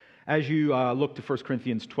As you look to 1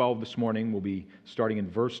 Corinthians 12 this morning, we'll be starting in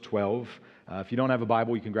verse 12. If you don't have a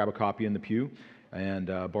Bible, you can grab a copy in the pew and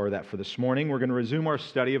borrow that for this morning. We're going to resume our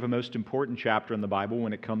study of a most important chapter in the Bible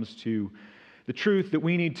when it comes to the truth that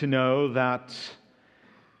we need to know that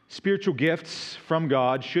spiritual gifts from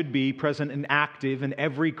God should be present and active in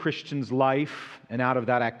every Christian's life, and out of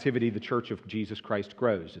that activity, the Church of Jesus Christ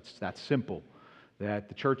grows. It's that simple. That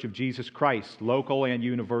the Church of Jesus Christ, local and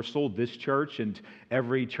universal, this church and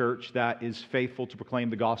every church that is faithful to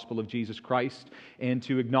proclaim the gospel of Jesus Christ and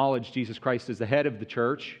to acknowledge Jesus Christ as the head of the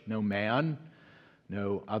church, no man,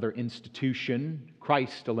 no other institution,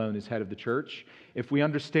 Christ alone is head of the church. If we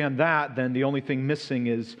understand that, then the only thing missing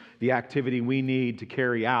is the activity we need to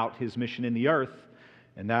carry out His mission in the earth,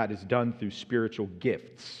 and that is done through spiritual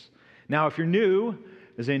gifts. Now, if you're new,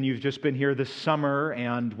 as in you've just been here this summer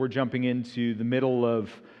and we're jumping into the middle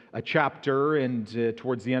of a chapter and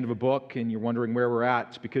towards the end of a book, and you're wondering where we're at,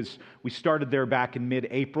 it's because we started there back in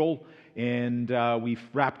mid-April and we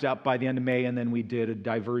wrapped up by the end of May, and then we did a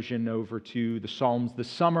diversion over to the Psalms this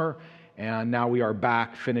summer, and now we are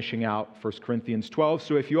back finishing out 1 Corinthians 12.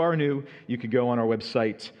 So if you are new, you could go on our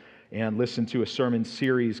website and listen to a sermon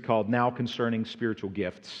series called Now Concerning Spiritual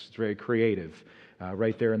Gifts. It's very creative.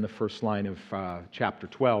 Right there in the first line of chapter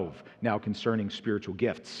 12, Now Concerning Spiritual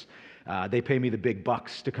Gifts. They pay me the big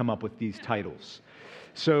bucks to come up with these titles.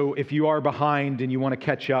 So if you are behind and you want to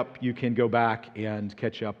catch up, you can go back and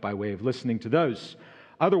catch up by way of listening to those.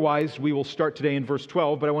 Otherwise, we will start today in verse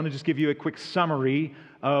 12, but I want to just give you a quick summary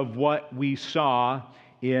of what we saw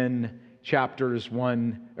in chapter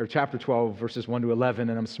 12, verses 1 to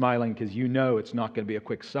 11, and I'm smiling because you know it's not going to be a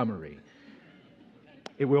quick summary.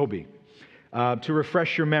 It will be. To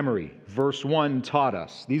refresh your memory, verse 1 taught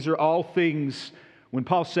us. These are all things, when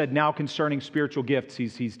Paul said, now concerning spiritual gifts,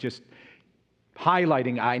 he's just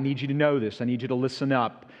highlighting, I need you to know this, I need you to listen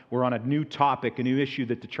up. We're on a new topic, a new issue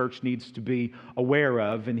that the church needs to be aware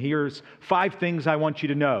of. And here's 5 things I want you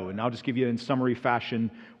to know. And I'll just give you in summary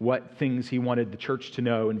fashion what things he wanted the church to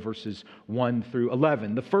know in verses 1 through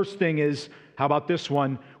 11. The first thing is, how about this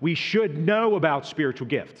one? We should know about spiritual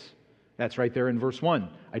gifts. That's right there in verse 1.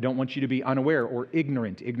 I don't want you to be unaware or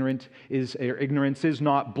ignorant. Ignorance is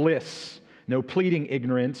not bliss. No pleading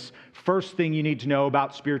ignorance. First thing you need to know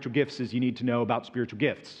about spiritual gifts is you need to know about spiritual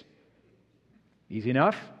gifts. Easy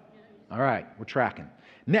enough? All right, we're tracking.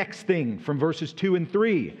 Next thing from verses 2 and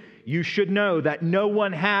 3. You should know that no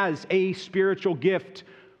one has a spiritual gift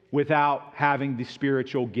without having the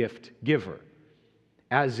spiritual gift giver.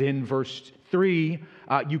 As in verse 3,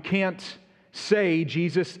 you can't say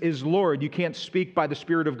Jesus is Lord. You can't speak by the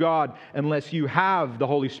Spirit of God unless you have the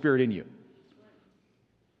Holy Spirit in you.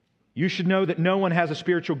 You should know that no one has a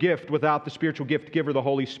spiritual gift without the spiritual gift giver, the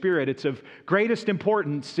Holy Spirit. It's of greatest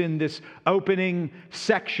importance in this opening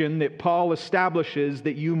section that Paul establishes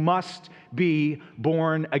that you must be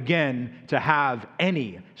born again to have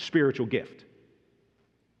any spiritual gift.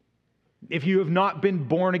 If you have not been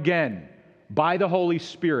born again by the Holy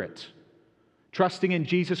Spirit, trusting in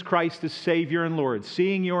Jesus Christ as Savior and Lord,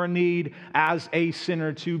 seeing your need as a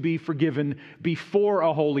sinner to be forgiven before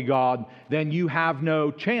a holy God, then you have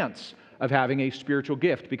no chance of having a spiritual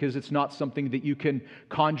gift because it's not something that you can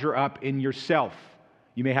conjure up in yourself.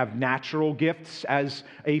 You may have natural gifts as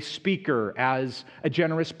a speaker, as a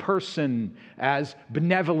generous person, as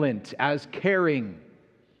benevolent, as caring.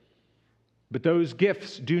 But those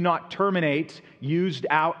gifts do not terminate, used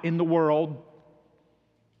out in the world,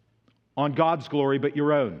 on God's glory, but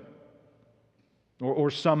your own,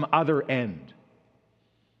 or some other end.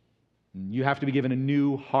 You have to be given a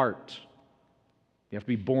new heart. You have to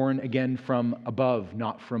be born again from above,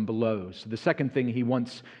 not from below. So the second thing he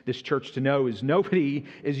wants this church to know is nobody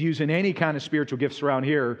is using any kind of spiritual gifts around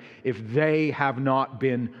here if they have not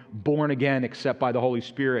been born again except by the Holy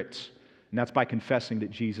Spirit. And that's by confessing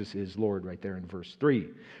that Jesus is Lord right there in verse 3.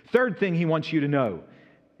 Third thing he wants you to know,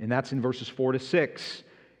 and that's in verses 4 to 6.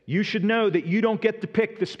 You should know that you don't get to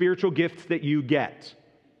pick the spiritual gifts that you get.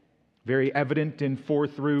 Very evident in 4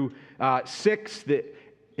 through 6 that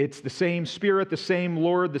it's the same Spirit, the same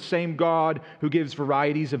Lord, the same God who gives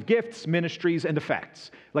varieties of gifts, ministries, and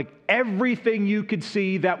effects. Like everything you could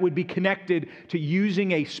see that would be connected to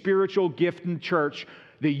using a spiritual gift in church,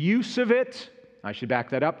 the use of it, I should back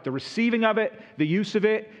that up, the receiving of it, the use of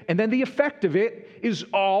it, and then the effect of it is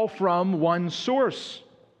all from one source.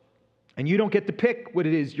 And you don't get to pick what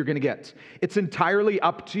it is you're going to get. It's entirely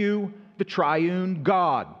up to the triune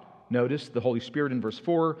God. Notice the Holy Spirit in verse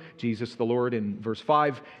 4, Jesus the Lord in verse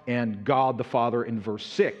 5, and God the Father in verse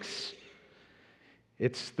 6.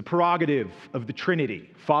 It's the prerogative of the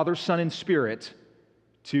Trinity, Father, Son, and Spirit,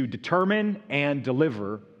 to determine and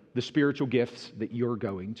deliver the spiritual gifts that you're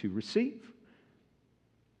going to receive.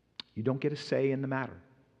 You don't get a say in the matter.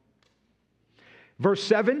 Verse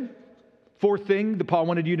 7, fourth thing that Paul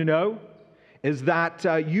wanted you to know is that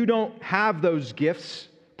you don't have those gifts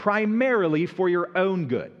primarily for your own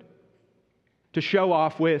good, to show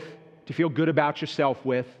off with, to feel good about yourself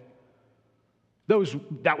with.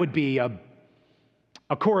 That would be a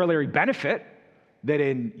corollary benefit, that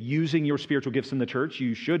in using your spiritual gifts in the church,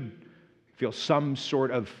 you should feel some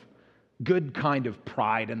sort of good kind of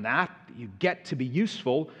pride in that. You get to be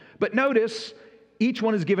useful. But notice, each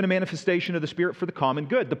one is given a manifestation of the Spirit for the common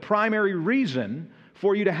good. The primary reason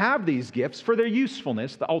for you to have these gifts, for their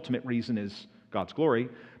usefulness, the ultimate reason is God's glory.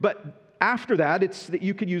 But after that, it's that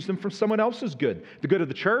you could use them for someone else's good, the good of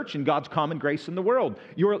the church and God's common grace in the world.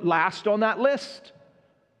 You're last on that list.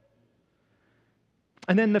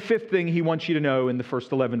 And then the fifth thing he wants you to know in the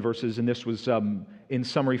first 11 verses, and this was in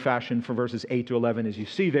summary fashion from verses 8 to 11, as you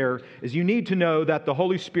see there, is you need to know that the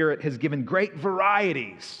Holy Spirit has given great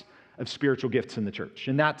varieties of spiritual gifts in the church.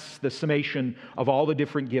 And that's the summation of all the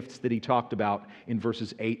different gifts that he talked about in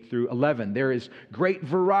verses 8 through 11. There is great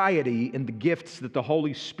variety in the gifts that the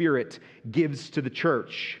Holy Spirit gives to the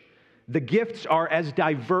church. The gifts are as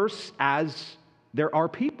diverse as there are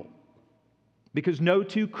people, because no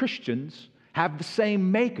two Christians have the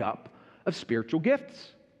same makeup of spiritual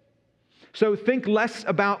gifts. So think less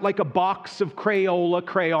about like a box of Crayola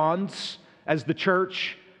crayons as the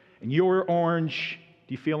church, and you're orange.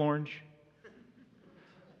 Do you feel orange?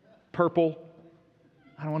 Purple?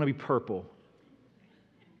 I don't want to be purple.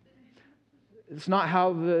 That's not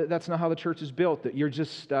how the church is built, that you're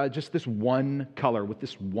just this one color with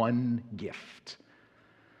this one gift.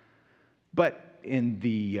 But in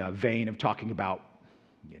the vein of talking about,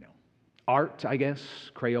 art, I guess,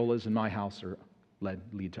 Crayolas in my house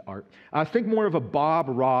lead to art. Think more of a Bob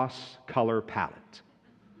Ross color palette.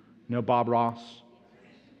 Bob Ross?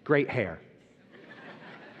 Great hair.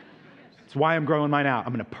 That's why I'm growing mine out.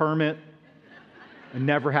 I'm going to perm it and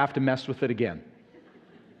never have to mess with it again.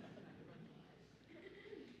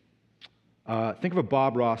 Think of a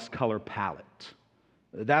Bob Ross color palette.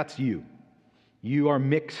 That's you. You are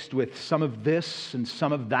mixed with some of this and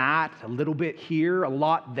some of that, a little bit here, a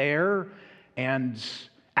lot there. And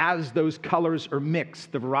as those colors are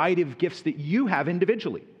mixed, the variety of gifts that you have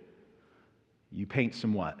individually, you paint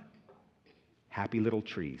some what? Happy little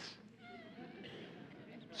trees.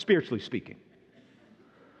 Spiritually speaking.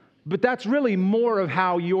 But that's really more of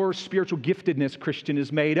how your spiritual giftedness, Christian,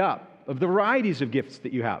 is made up, of the varieties of gifts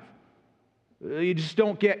that you have. You just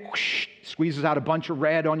don't get squeezes out a bunch of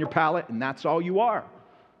red on your palette and that's all you are.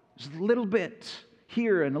 There's a little bit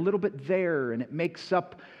here and a little bit there, and it makes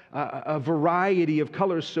up a variety of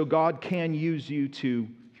colors so God can use you to,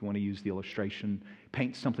 if you want to use the illustration,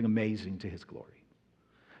 paint something amazing to His glory.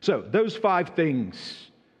 So those 5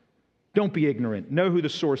 things, don't be ignorant. Know who the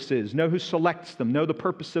source is. Know who selects them. Know the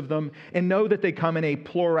purpose of them. And know that they come in a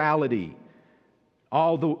plurality.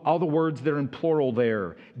 All the words that are in plural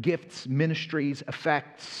there. Gifts, ministries,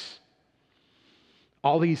 effects.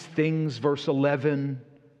 All these things, verse 11.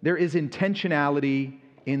 There is intentionality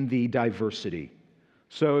in the diversity.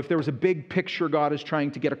 So if there was a big picture God is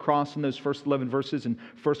trying to get across in those first 11 verses in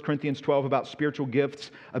 1 Corinthians 12 about spiritual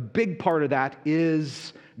gifts, a big part of that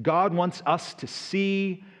is God wants us to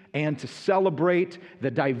see and to celebrate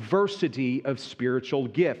the diversity of spiritual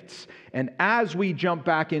gifts. And as we jump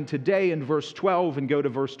back in today in verse 12 and go to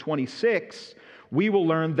verse 26, we will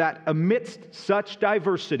learn that amidst such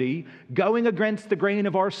diversity, going against the grain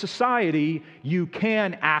of our society, you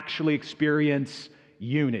can actually experience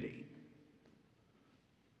unity.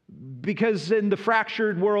 Because in the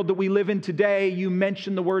fractured world that we live in today, you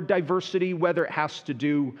mention the word diversity, whether it has to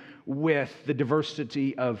do with the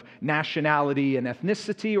diversity of nationality and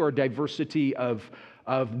ethnicity or diversity of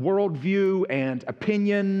worldview and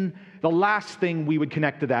opinion. The last thing we would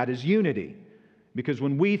connect to that is unity. Because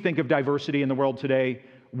when we think of diversity in the world today,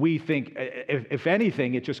 we think, if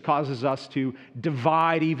anything, it just causes us to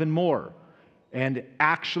divide even more. And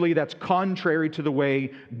actually, that's contrary to the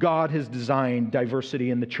way God has designed diversity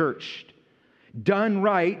in the church. Done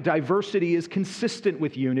right, diversity is consistent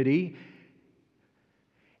with unity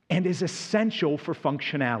and is essential for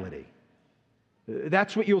functionality.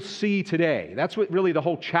 That's what you'll see today. That's what really the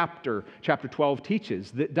whole chapter 12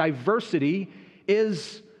 teaches, that diversity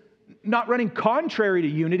is not running contrary to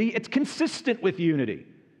unity, it's consistent with unity.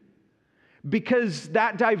 Because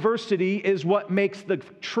that diversity is what makes the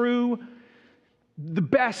true the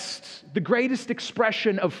best, the greatest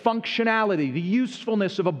expression of functionality, the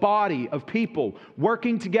usefulness of a body of people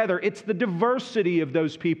working together. It's the diversity of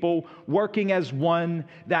those people working as one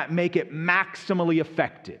that make it maximally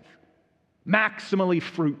effective, maximally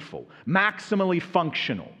fruitful, maximally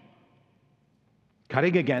functional.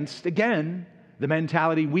 Cutting against, again, the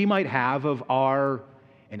mentality we might have of our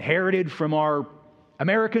inherited from our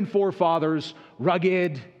American forefathers,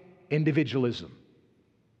 rugged individualism.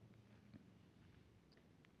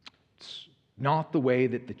 It's not the way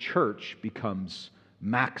that the church becomes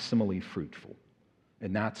maximally fruitful.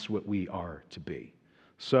 And that's what we are to be.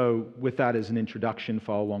 So with that as an introduction,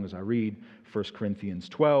 follow along as I read 1 Corinthians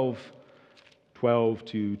 12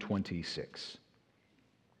 to 26.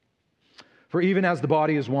 For even as the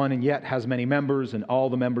body is one and yet has many members, and all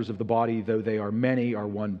the members of the body, though they are many, are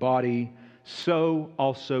one body, so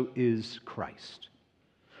also is Christ.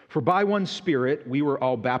 For by one Spirit we were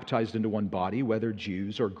all baptized into one body, whether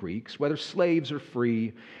Jews or Greeks, whether slaves or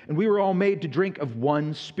free, and we were all made to drink of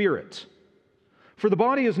one Spirit. For the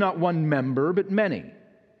body is not one member, but many.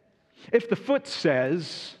 If the foot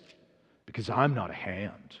says, because I'm not a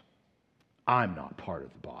hand, I'm not part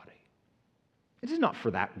of the body, it is not for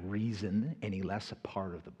that reason any less a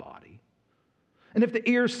part of the body. And if the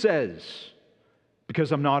ear says,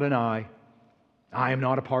 because I'm not an eye, I am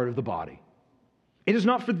not a part of the body, it is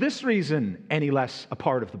not for this reason any less a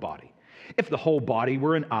part of the body. If the whole body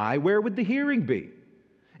were an eye, where would the hearing be?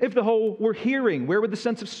 If the whole were hearing, where would the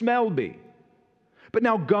sense of smell be? But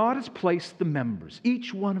now God has placed the members,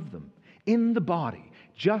 each one of them, in the body,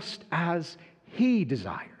 just as He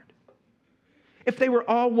desired. If they were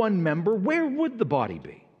all one member, where would the body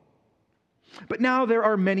be? But now there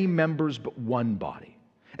are many members, but one body.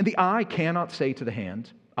 And the eye cannot say to the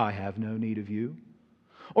hand, I have no need of you.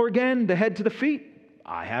 Or again, the head to the feet,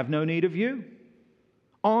 I have no need of you.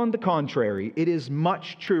 On the contrary, it is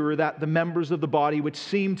much truer that the members of the body which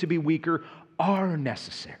seem to be weaker are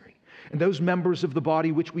necessary. And those members of the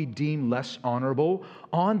body which we deem less honorable,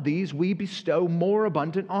 on these we bestow more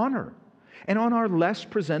abundant honor. And on our less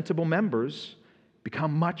presentable members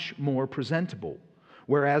become much more presentable,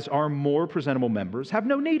 whereas our more presentable members have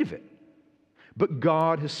no need of it. But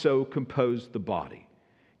God has so composed the body,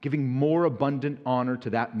 giving more abundant honor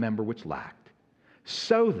to that member which lacked,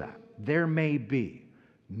 so that there may be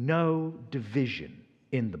no division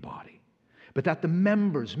in the body, but that the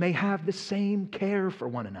members may have the same care for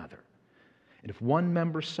one another. And if one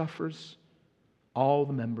member suffers, all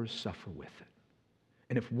the members suffer with it.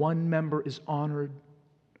 And if one member is honored,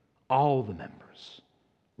 all the members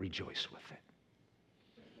rejoice with it.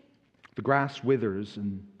 The grass withers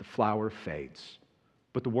and the flower fades,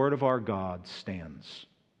 but the word of our God stands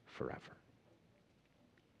forever.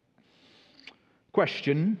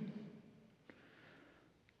 Question: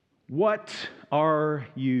 what are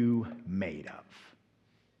you made of?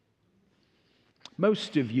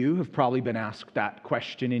 Most of you have probably been asked that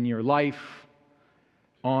question in your life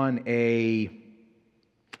on a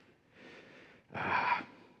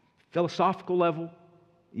philosophical level,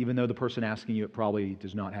 even though the person asking you it probably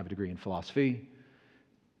does not have a degree in philosophy.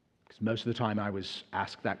 Because most of the time I was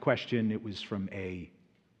asked that question, it was from a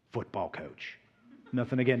football coach.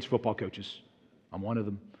 Nothing against football coaches. I'm one of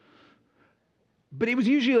them. But it was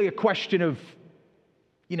usually a question of,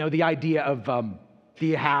 the idea of, do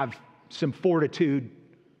you have some fortitude,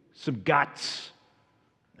 some guts,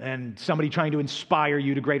 and somebody trying to inspire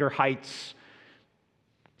you to greater heights?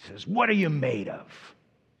 He says, what are you made of?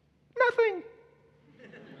 Nothing.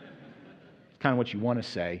 It's kind of what you want to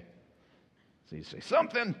say. So you say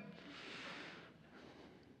something.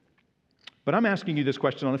 But I'm asking you this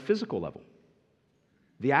question on a physical level.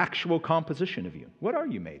 The actual composition of you. What are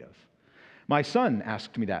you made of? My son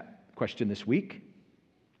asked me that question this week.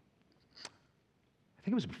 I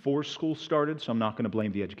think it was before school started, so I'm not going to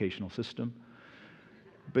blame the educational system.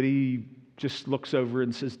 But he just looks over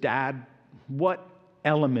and says, Dad, what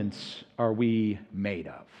elements are we made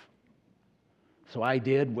of? So I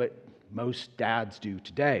did what most dads do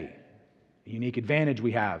today, a unique advantage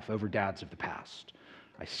we have over dads of the past.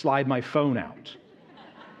 I slide my phone out.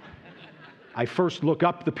 I first look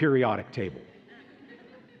up the periodic table,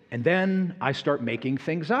 and then I start making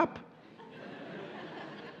things up.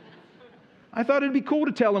 I thought it'd be cool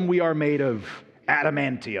to tell him we are made of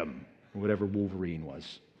adamantium, or whatever Wolverine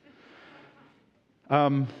was.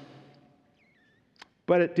 But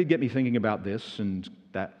it did get me thinking about this, and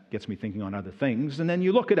that gets me thinking on other things. And then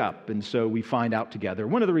you look it up, and so we find out together.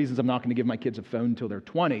 One of the reasons I'm not going to give my kids a phone until they're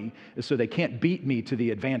 20 is so they can't beat me to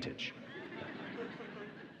the advantage.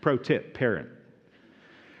 Pro tip, parent.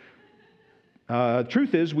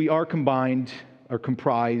 Truth is, we are combined are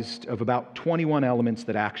comprised of about 21 elements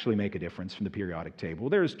that actually make a difference from the periodic table.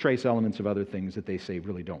 There's trace elements of other things that they say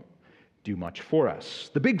really don't do much for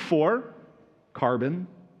us. The big four: carbon,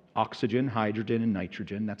 oxygen, hydrogen, and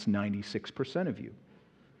nitrogen. That's 96% of you.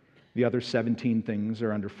 The other 17 things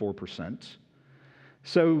are under 4%.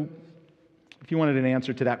 So if you wanted an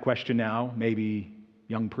answer to that question now, maybe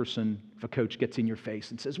young person, if a coach gets in your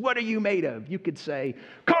face and says, "What are you made of?" you could say,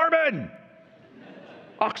 "Carbon,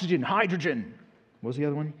 oxygen, hydrogen." What was the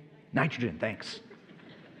other one? Nitrogen, thanks.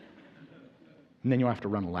 And then you'll have to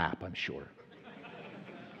run a lap, I'm sure.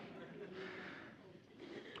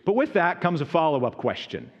 But with that comes a follow-up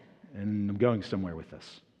question, and I'm going somewhere with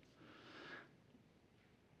this.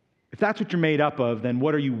 If that's what you're made up of, then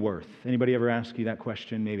what are you worth? Anybody ever ask you that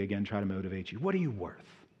question? Maybe again try to motivate you. What are you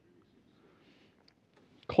worth?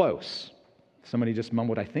 Close. Somebody just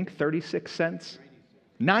mumbled, I think 36 cents?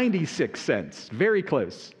 96 cents. Very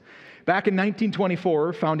close. Back in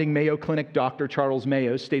 1924, founding Mayo Clinic Dr. Charles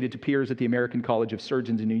Mayo stated to peers at the American College of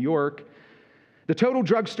Surgeons in New York, the total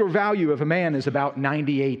drugstore value of a man is about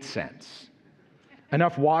 98 cents.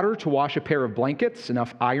 Enough water to wash a pair of blankets,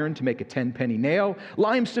 enough iron to make a 10-penny nail,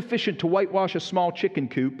 lime sufficient to whitewash a small chicken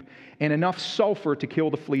coop, and enough sulfur to kill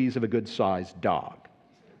the fleas of a good-sized dog.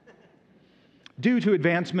 Due to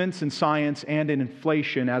advancements in science and in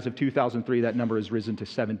inflation, as of 2003, that number has risen to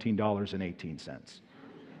 $17.18.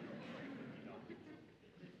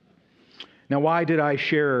 Now, why did I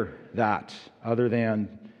share that, other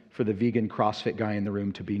than for the vegan CrossFit guy in the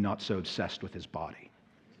room to be not so obsessed with his body?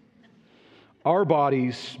 Our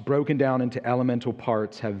bodies, broken down into elemental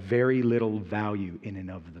parts, have very little value in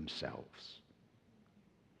and of themselves.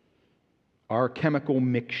 Our chemical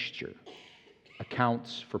mixture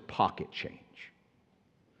accounts for pocket change,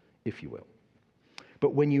 if you will.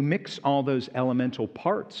 But when you mix all those elemental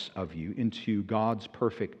parts of you into God's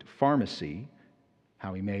perfect pharmacy,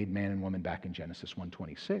 how He made man and woman back in Genesis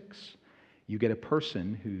 1:26, you get a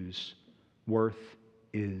person whose worth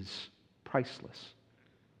is priceless.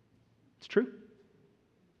 It's true.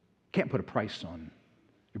 Can't put a price on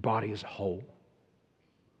your body as a whole.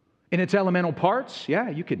 In its elemental parts, yeah,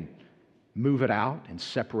 you can move it out and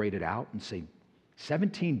separate it out and say,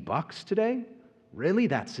 $17 today? Really?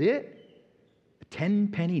 That's it? A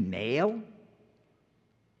 10-penny nail?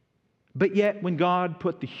 But yet, when God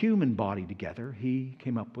put the human body together, He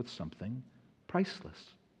came up with something priceless.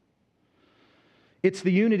 It's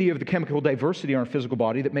the unity of the chemical diversity in our physical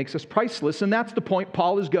body that makes us priceless, and that's the point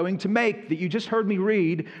Paul is going to make that you just heard me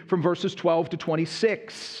read from verses 12 to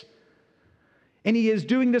 26. And he is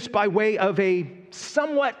doing this by way of a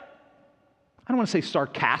somewhat, I don't want to say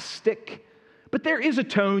sarcastic, but there is a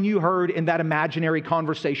tone you heard in that imaginary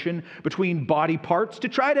conversation between body parts to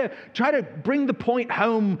try to bring the point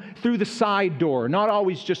home through the side door, not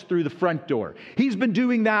always just through the front door. He's been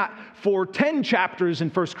doing that for 10 chapters in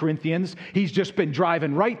 1 Corinthians. He's just been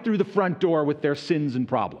driving right through the front door with their sins and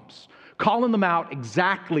problems, calling them out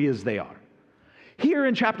exactly as they are. Here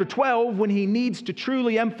in chapter 12, when he needs to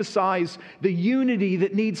truly emphasize the unity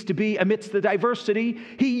that needs to be amidst the diversity,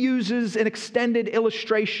 he uses an extended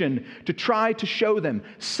illustration to try to show them,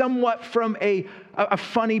 somewhat from a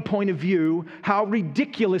funny point of view, how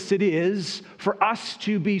ridiculous it is for us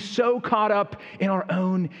to be so caught up in our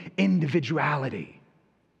own individuality,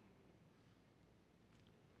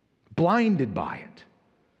 blinded by it,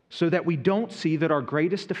 so that we don't see that our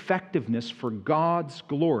greatest effectiveness for God's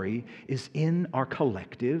glory is in our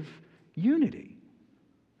collective unity.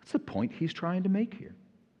 That's the point he's trying to make here.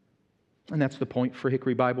 And that's the point for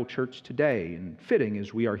Hickory Bible Church today, and fitting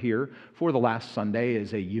as we are here for the last Sunday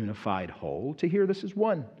as a unified whole, to hear this as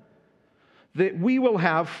one. That we will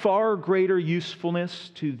have far greater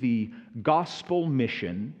usefulness to the gospel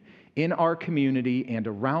mission in our community and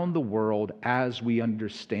around the world as we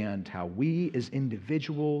understand how we as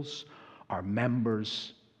individuals are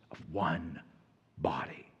members of one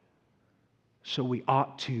body. So we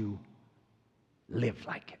ought to live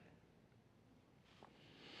like it.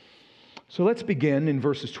 So let's begin in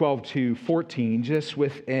verses 12 to 14 just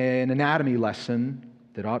with an anatomy lesson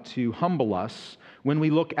that ought to humble us when we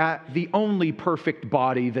look at the only perfect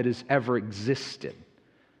body that has ever existed.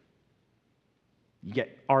 You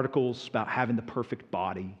get articles about having the perfect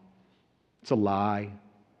body. It's a lie.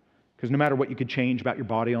 Because no matter what you could change about your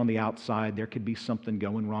body on the outside, there could be something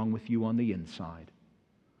going wrong with you on the inside.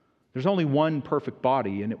 There's only one perfect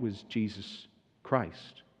body, and it was Jesus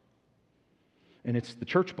Christ. And it's the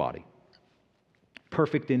church body.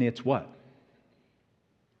 Perfect in its what?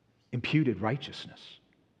 Imputed righteousness.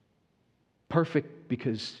 Perfect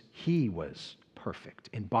because He was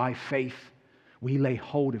perfect. And by faith, we lay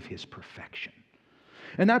hold of His perfection.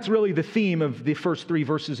 And that's really the theme of the first 3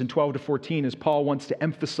 verses in 12 to 14, as Paul wants to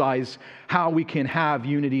emphasize how we can have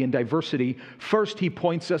unity and diversity. First, he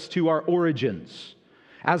points us to our origins.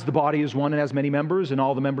 As the body is one and has many members, and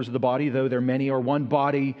all the members of the body, though they're many, are one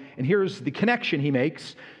body. And here's the connection he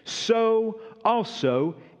makes. So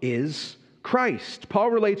also is Christ.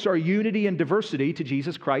 Paul relates our unity and diversity to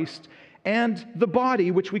Jesus Christ and the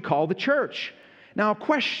body, which we call the church. Now,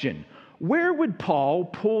 question, where would Paul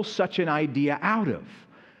pull such an idea out of?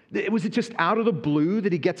 Was it just out of the blue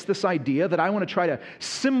that he gets this idea that I want to try to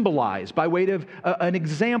symbolize by way of an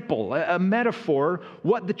example, a metaphor,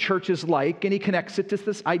 what the church is like, and he connects it to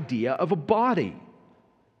this idea of a body?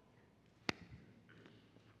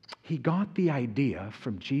 He got the idea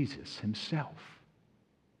from Jesus himself.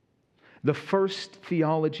 The first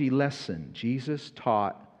theology lesson Jesus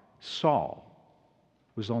taught Saul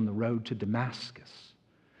was on the road to Damascus.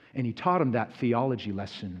 And he taught him that theology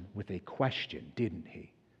lesson with a question, didn't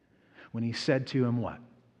he? When he said to him what?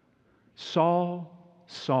 Saul,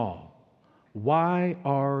 Saul, why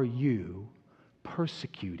are you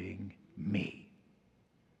persecuting me?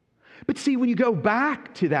 But see, when you go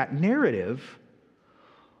back to that narrative,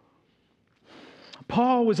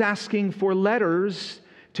 Paul was asking for letters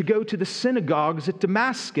to go to the synagogues at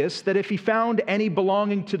Damascus, that if he found any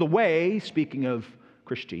belonging to the way, speaking of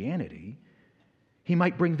Christianity, he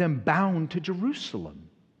might bring them bound to Jerusalem.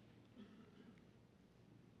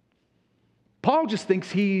 Paul just thinks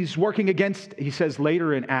he's working against, he says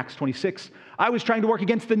later in Acts 26, I was trying to work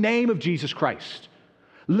against the name of Jesus Christ.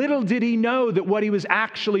 Little did he know that what he was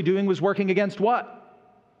actually doing was working against what?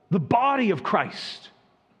 The body of Christ.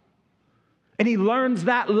 And he learns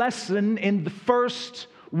that lesson in the first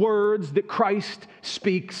words that Christ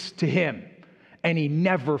speaks to him. And he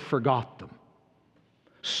never forgot them.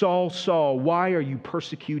 Saul, Saul, why are you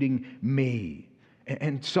persecuting me?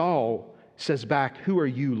 And Saul says back, who are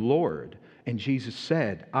you, Lord? And Jesus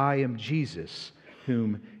said, I am Jesus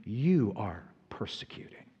whom you are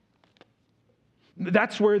persecuting.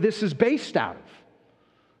 That's where this is based out of.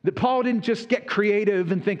 That Paul didn't just get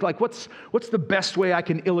creative and think like, what's the best way I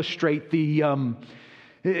can illustrate the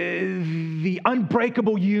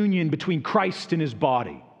unbreakable union between Christ and his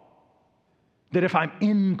body. That if I'm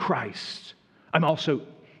in Christ, I'm also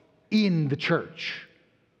in the church.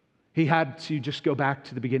 He had to just go back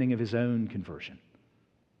to the beginning of his own conversion.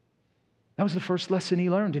 That was the first lesson he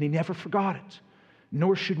learned, and he never forgot it.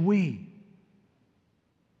 Nor should we.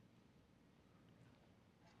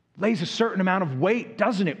 Lays a certain amount of weight,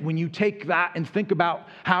 doesn't it, when you take that and think about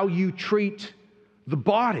how you treat the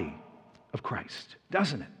body of Christ,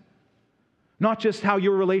 doesn't it? Not just how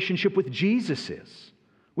your relationship with Jesus is.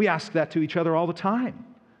 We ask that to each other all the time.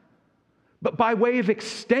 But by way of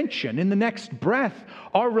extension, in the next breath,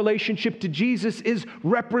 our relationship to Jesus is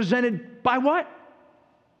represented by what?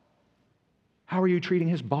 How are you treating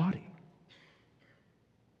his body?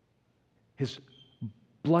 His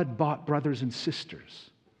blood-bought brothers and sisters.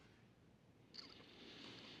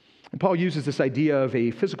 And Paul uses this idea of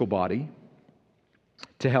a physical body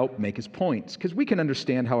to help make his points, because we can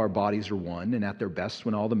understand how our bodies are one and at their best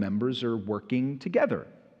when all the members are working together.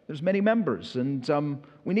 There's many members, and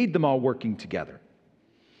we need them all working together.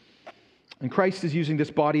 And Christ is using this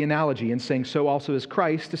body analogy and saying, so also is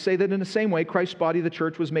Christ, to say that in the same way, Christ's body, the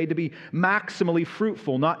church, was made to be maximally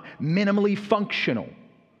fruitful, not minimally functional.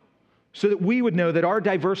 So that we would know that our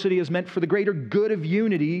diversity is meant for the greater good of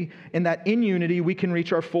unity, and that in unity we can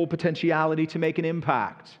reach our full potentiality to make an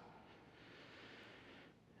impact.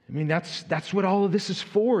 I mean, that's what all of this is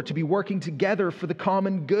for, to be working together for the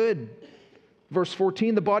common good. Verse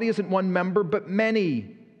 14, the body isn't one member, but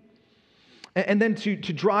many. And then to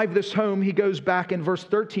drive this home, he goes back in verse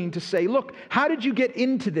 13 to say, look, how did you get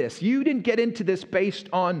into this? You didn't get into this based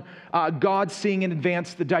on God seeing in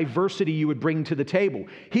advance the diversity you would bring to the table.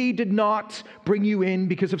 He did not bring you in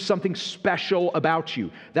because of something special about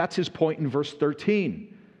you. That's his point in verse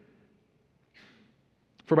 13.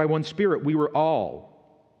 For by one Spirit we were all,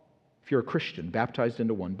 if you're a Christian, baptized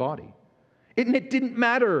into one body. And it didn't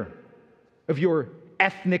matter of your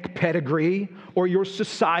ethnic pedigree or your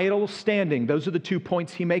societal standing. Those are the 2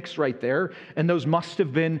 points he makes right there. And those must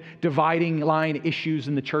have been dividing line issues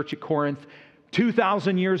in the church at Corinth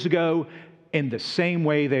 2,000 years ago in the same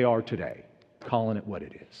way they are today, calling it what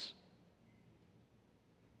it is.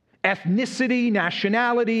 Ethnicity,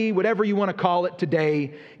 nationality, whatever you want to call it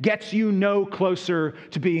today, gets you no closer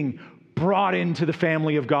to being brought into the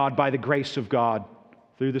family of God by the grace of God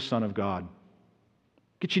through the Son of God.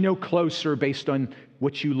 Get you no closer based on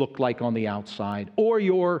what you look like on the outside or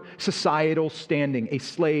your societal standing, a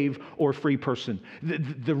slave or a free person,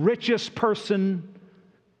 the richest person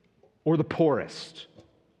or the poorest.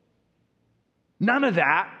 None of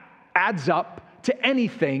that adds up to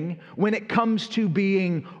anything when it comes to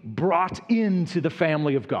being brought into the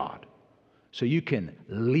family of God. So you can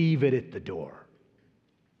leave it at the door.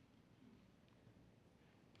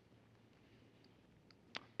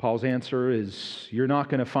 Paul's answer is, you're not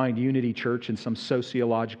going to find unity, church, in some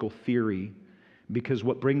sociological theory, because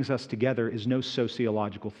what brings us together is no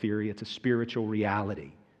sociological theory, it's a spiritual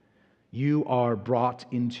reality. You are brought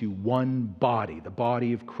into one body, the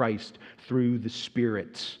body of Christ, through the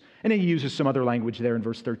Spirit. And then he uses some other language there in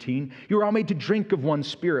verse 13. You're all made to drink of one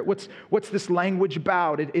Spirit. What's this language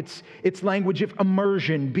about? It's language of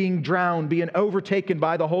immersion, being drowned, being overtaken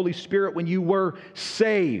by the Holy Spirit when you were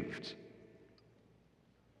saved.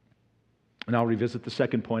 And I'll revisit the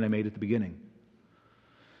second point I made at the beginning.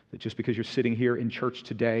 That just because you're sitting here in church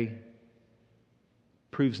today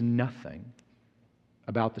proves nothing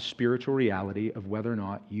about the spiritual reality of whether or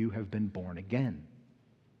not you have been born again.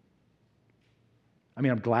 I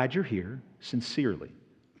mean, I'm glad you're here, sincerely.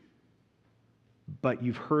 But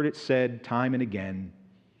you've heard it said time and again,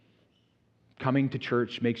 coming to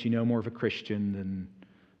church makes you no more of a Christian than,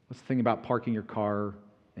 what's the thing about parking your car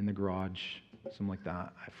in the garage? Something like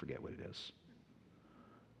that. I forget what it is.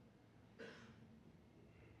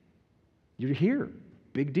 You're here.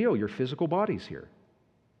 Big deal. Your physical body's here.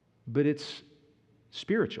 But it's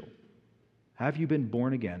spiritual. Have you been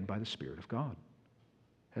born again by the Spirit of God?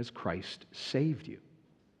 Has Christ saved you?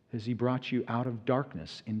 Has He brought you out of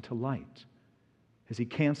darkness into light? Has He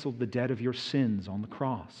canceled the debt of your sins on the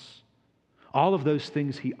cross? All of those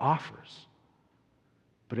things He offers.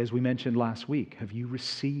 But as we mentioned last week, have you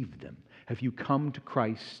received them? Have you come to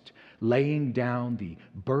Christ, laying down the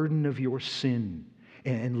burden of your sin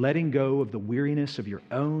and letting go of the weariness of your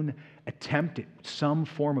own attempt at some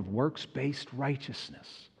form of works-based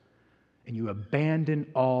righteousness? And you abandon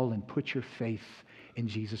all and put your faith in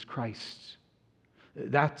Jesus Christ.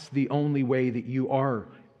 That's the only way that you are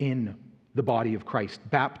in the body of Christ,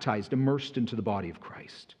 baptized, immersed into the body of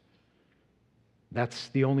Christ. That's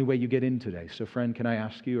the only way you get in today. So friend, can I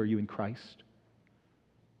ask you, are you in Christ?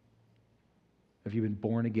 Have you been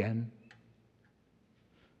born again?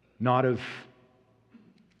 Not of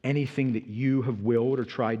anything that you have willed or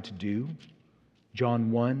tried to do.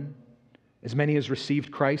 John 1, as many as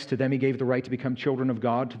received Christ, to them He gave the right to become children of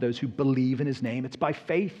God, to those who believe in His name. It's by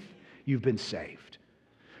faith you've been saved.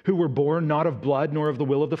 Who were born not of blood, nor of the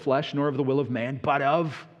will of the flesh, nor of the will of man, but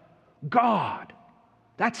of God.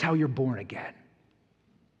 That's how you're born again.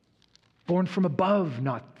 Born from above,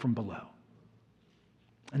 not from below.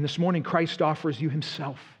 And this morning, Christ offers you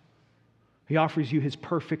Himself. He offers you His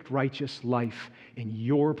perfect, righteous life in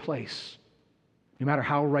your place. No matter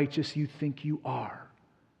how righteous you think you are,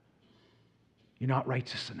 you're not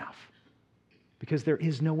righteous enough. Because there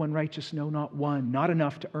is no one righteous, no, not one. Not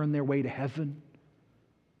enough to earn their way to heaven.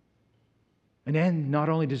 And then, not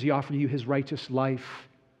only does He offer you His righteous life,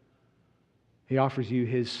 He offers you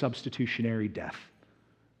His substitutionary death.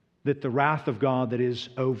 That the wrath of God that is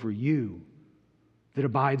over you, that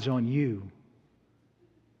abides on you,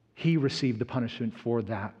 He received the punishment for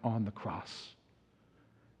that on the cross.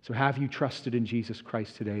 So have you trusted in Jesus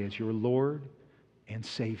Christ today as your Lord and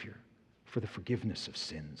Savior for the forgiveness of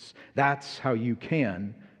sins? That's how you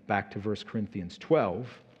can, back to 1 Corinthians 12,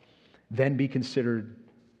 then be considered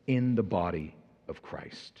in the body of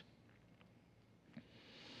Christ.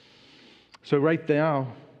 So right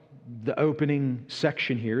now, the opening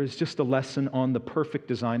section here is just a lesson on the perfect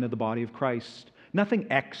design of the body of Christ. Nothing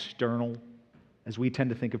external, as we tend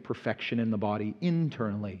to think of perfection in the body,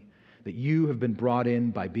 internally, that you have been brought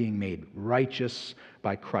in by being made righteous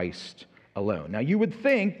by Christ alone. Now, you would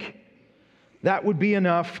think that would be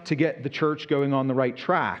enough to get the church going on the right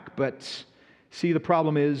track, but see, the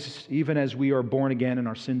problem is, even as we are born again and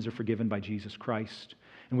our sins are forgiven by Jesus Christ,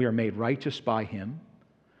 and we are made righteous by Him,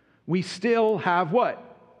 we still have what?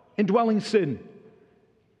 Indwelling sin.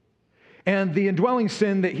 And the indwelling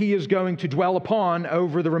sin that He is going to dwell upon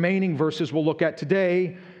over the remaining verses we'll look at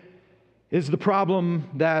today is the problem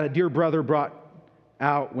that a dear brother brought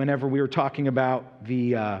out whenever we were talking about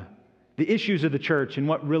the issues of the church and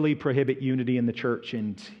what really prohibit unity in the church.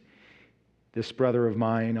 And this brother of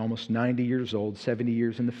mine, almost 90 years old, 70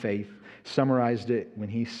 years in the faith, summarized it when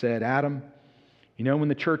he said, Adam, you know when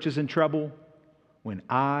the church is in trouble? When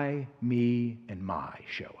I, me, and my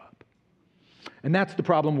show up. And that's the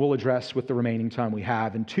problem we'll address with the remaining time we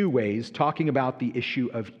have in two ways, talking about the issue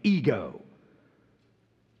of ego.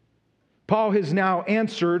 Paul has now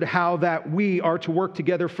answered how that we are to work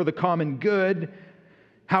together for the common good,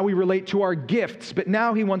 how we relate to our gifts, but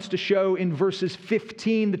now he wants to show in verses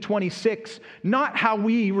 15 to 26, not how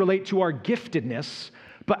we relate to our giftedness,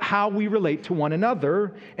 but how we relate to one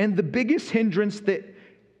another. And the biggest hindrance that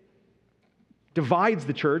divides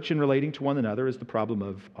the church in relating to one another is the problem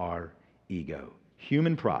of our ego,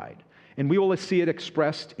 human pride. And we will see it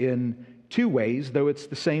expressed in two ways, though it's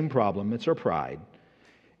the same problem. It's our pride,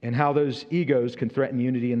 and how those egos can threaten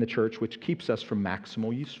unity in the church, which keeps us from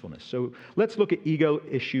maximal usefulness. So let's look at ego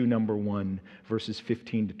issue number 1, verses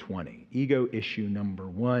 15 to 20. Ego issue number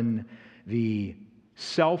 1, the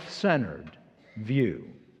self-centered view.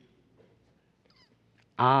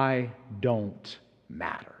 I don't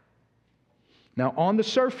matter. Now, on the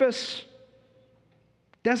surface,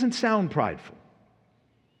 doesn't sound prideful.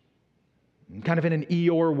 Kind of in an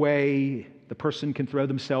Eeyore way, the person can throw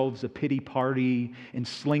themselves a pity party and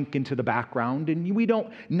slink into the background, and we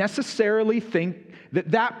don't necessarily think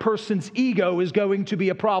that that person's ego is going to be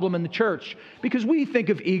a problem in the church, because we think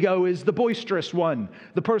of ego as the boisterous one,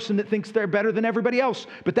 the person that thinks they're better than everybody else.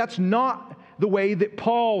 But that's not the way that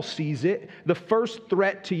Paul sees it. The first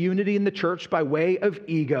threat to unity in the church by way of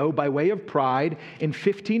ego, by way of pride, in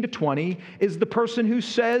 15 to 20, is the person who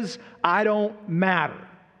says, I don't matter.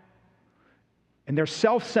 And their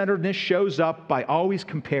self-centeredness shows up by always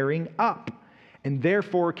comparing up, and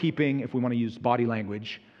therefore keeping, if we want to use body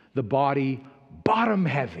language, the body bottom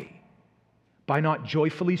heavy by not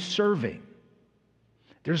joyfully serving.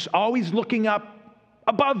 They're just always looking up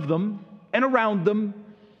above them and around them,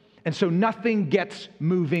 and so nothing gets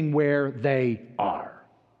moving where they are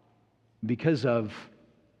because of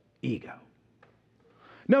ego.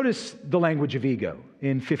 Notice the language of ego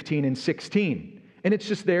in 15 and 16. And it's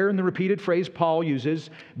just there in the repeated phrase Paul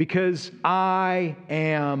uses, because I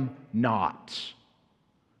am not.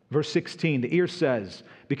 Verse 16, the ear says,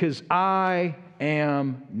 because I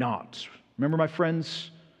am not. Remember my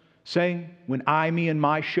friends saying, when I, me, and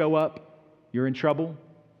my show up, you're in trouble?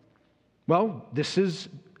 Well, this is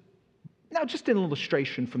now just an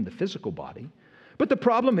illustration from the physical body. But the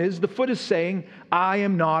problem is, the foot is saying, I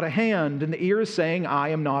am not a hand, and the ear is saying, I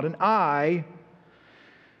am not an eye.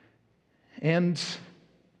 And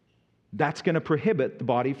that's going to prohibit the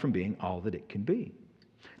body from being all that it can be.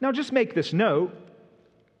 Now, just make this note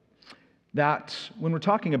that when we're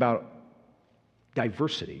talking about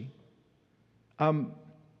diversity,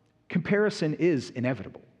 comparison is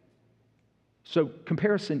inevitable. So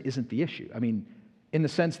comparison isn't the issue. I mean, in the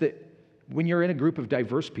sense that when you're in a group of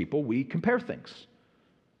diverse people, we compare things.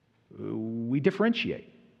 We differentiate.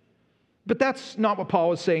 But that's not what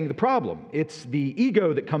Paul is saying the problem. It's the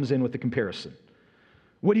ego that comes in with the comparison.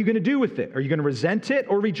 What are you going to do with it? Are you going to resent it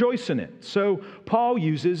or rejoice in it? So Paul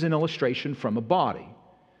uses an illustration from a body.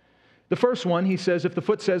 The first one, he says, if the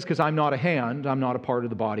foot says, because I'm not a hand, I'm not a part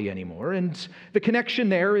of the body anymore. And the connection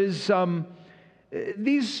there is,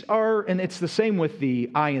 these are, and it's the same with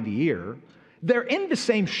the eye and the ear, they're in the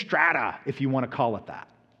same strata, if you want to call it that.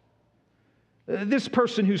 This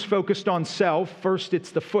person who's focused on self, first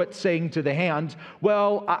it's the foot saying to the hand,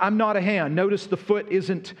 well, I'm not a hand. Notice the foot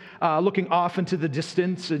isn't looking off into the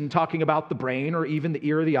distance and talking about the brain or even the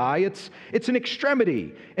ear or the eye. It's an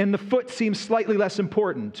extremity, and the foot seems slightly less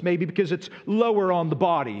important, maybe because it's lower on the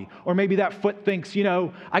body, or maybe that foot thinks,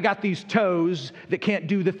 I got these toes that can't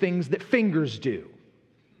do the things that fingers do.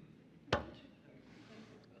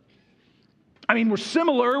 I mean, we're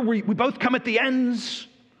similar. We both come at the ends.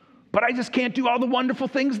 But I just can't do all the wonderful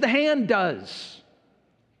things the hand does.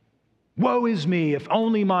 Woe is me, if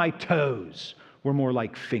only my toes were more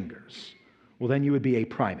like fingers. Well, then you would be a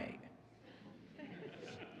primate.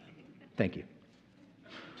 Thank you.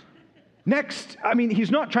 Next, he's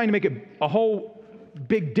not trying to make a whole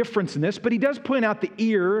big difference in this, but he does point out the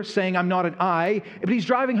ear, saying, I'm not an eye, but he's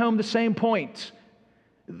driving home the same point.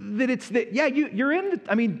 That it's that, you're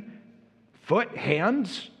in foot,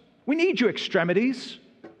 hands, we need you extremities.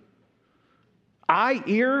 Eye,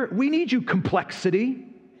 ear, we need you complexity.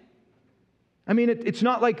 It's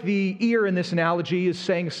not like the ear in this analogy is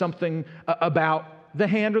saying something about the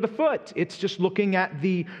hand or the foot. It's just looking at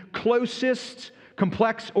the closest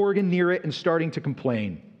complex organ near it and starting to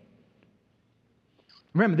complain.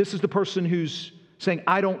 Remember, this is the person who's saying,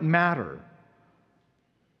 I don't matter.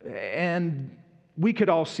 And we could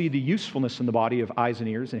all see the usefulness in the body of eyes and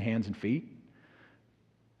ears and hands and feet.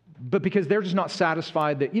 But because they're just not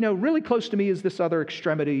satisfied that, really close to me is this other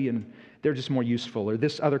extremity and they're just more useful, or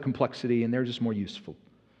this other complexity and they're just more useful.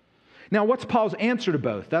 Now, what's Paul's answer to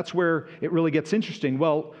both? That's where it really gets interesting.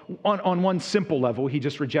 Well, on one simple level, he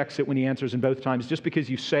just rejects it when he answers in both times. Just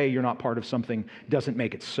because you say you're not part of something doesn't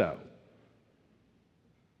make it so.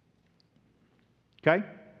 Okay?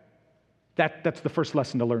 That's the first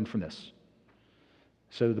lesson to learn from this.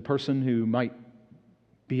 So the person who might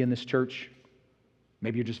be in this church,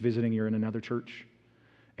 maybe you're just visiting, you're in another church.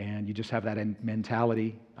 and you just have that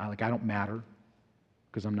mentality, I don't matter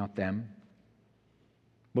because I'm not them.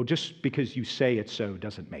 Well, just because you say it's so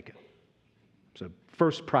doesn't make it. So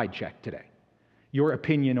first pride check today. Your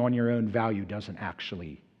opinion on your own value doesn't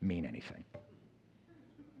actually mean anything.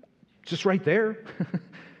 Just right there.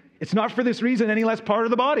 It's not for this reason any less part of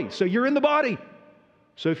the body. So you're in the body.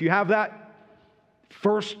 So if you have that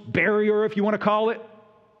first barrier, if you want to call it,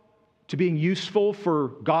 to being useful for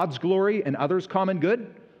God's glory and others' common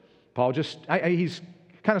good, Paul he's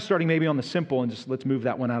kind of starting maybe on the simple and just let's move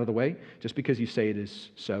that one out of the way. Just because you say it is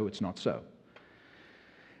so, it's not so.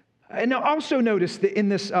 And now also notice that in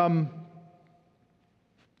this, then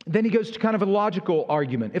he goes to kind of a logical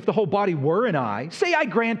argument. If the whole body were an eye, say I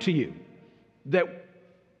grant to you that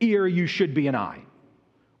ear you should be an eye.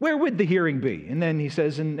 Where would the hearing be? And then he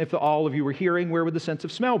says, and if all of you were hearing, where would the sense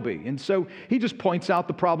of smell be? And so he just points out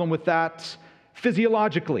the problem with that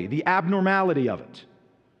physiologically, the abnormality of it.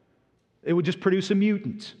 It would just produce a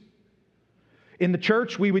mutant. In the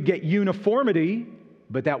church, we would get uniformity,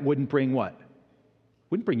 but that wouldn't bring what?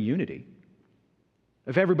 Wouldn't bring unity.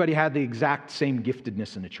 If everybody had the exact same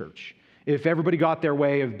giftedness in the church, if everybody got their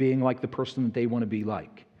way of being like the person that they want to be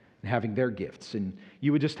like, and having their gifts, and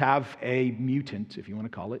you would just have a mutant, if you want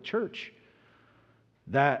to call it, church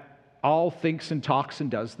that all thinks and talks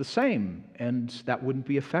and does the same, and that wouldn't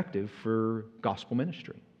be effective for gospel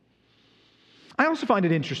ministry. I also find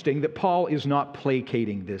it interesting that Paul is not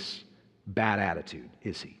placating this bad attitude,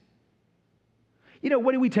 is he? You know,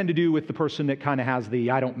 what do we tend to do with the person that kind of has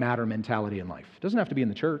the I don't matter mentality in life? It doesn't have to be in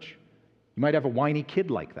the church. You might have a whiny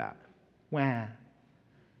kid like that. Wah.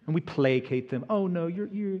 And we placate them. Oh no,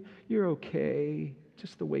 you're okay,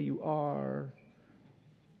 just the way you are.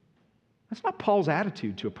 That's not Paul's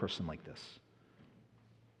attitude to a person like this.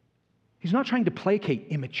 He's not trying to placate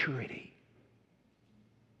immaturity.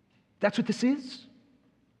 That's what this is.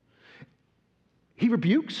 He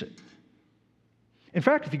rebukes it. In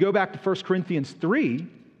fact, if you go back to 1 Corinthians 3,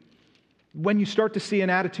 when you start to see an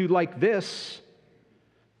attitude like this,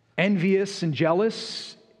 envious and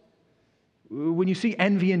jealous, when you see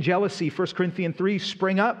envy and jealousy, 1 Corinthians 3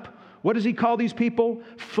 spring up, what does he call these people?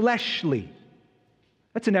 Fleshly.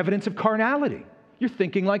 That's an evidence of carnality. You're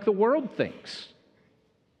thinking like the world thinks.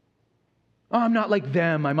 Oh, I'm not like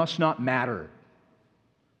them. I must not matter.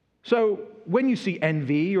 So when you see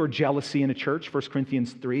envy or jealousy in a church, 1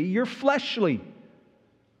 Corinthians 3, you're fleshly.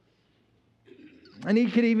 And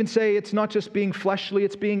he could even say it's not just being fleshly,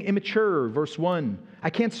 it's being immature. Verse 1,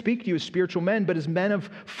 I can't speak to you as spiritual men, but as men of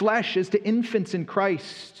flesh, as to infants in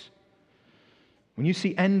Christ. When you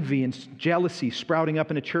see envy and jealousy sprouting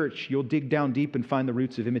up in a church, you'll dig down deep and find the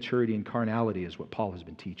roots of immaturity and carnality, is what Paul has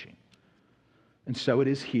been teaching. And so it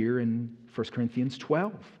is here in 1 Corinthians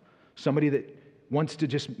 12. Somebody that wants to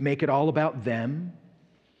just make it all about them.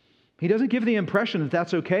 He doesn't give the impression that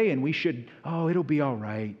that's okay and we should, it'll be all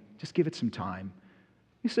right. Just give it some time.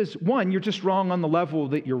 He says, one, you're just wrong on the level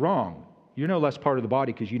that you're wrong. You're no less part of the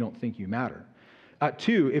body because you don't think you matter.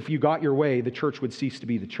 Two, if you got your way, the church would cease to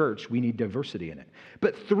be the church. We need diversity in it.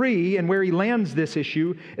 But three, and where he lands this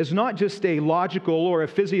issue, is not just a logical or a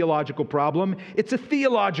physiological problem, it's a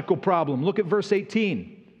theological problem. Look at verse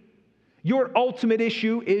 18. Your ultimate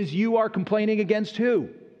issue is you are complaining against who?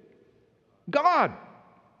 God.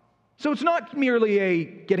 So it's not merely a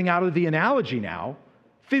getting out of the analogy now.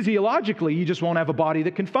 Physiologically, you just won't have a body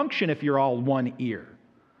that can function if you're all one ear.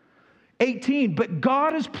 18, but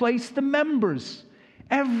God has placed the members,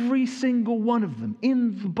 every single one of them,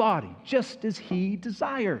 in the body, just as He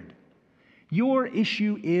desired. Your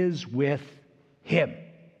issue is with Him.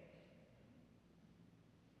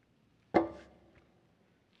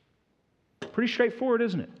 Pretty straightforward,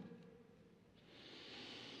 isn't it?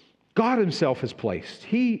 God Himself has placed.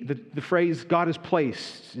 The phrase God has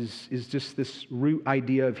placed is just this root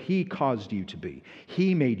idea of He caused you to be.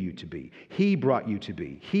 He made you to be. He brought you to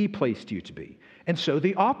be. He placed you to be. And so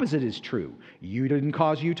the opposite is true. You didn't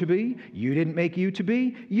cause you to be. You didn't make you to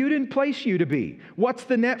be. You didn't place you to be. What's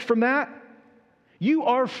the net from that? You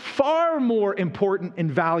are far more important and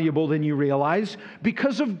valuable than you realize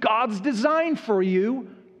because of God's design for you,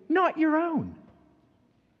 not your own.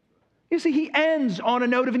 You see, he ends on a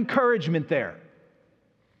note of encouragement there.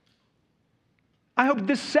 I hope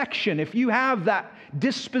this section, if you have that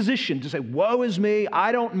disposition to say, woe is me,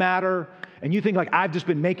 I don't matter, and you think like, I've just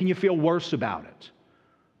been making you feel worse about it.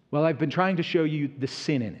 Well, I've been trying to show you the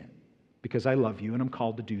sin in it because I love you and I'm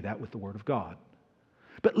called to do that with the Word of God.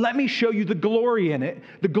 But let me show you the glory in it.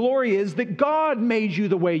 The glory is that God made you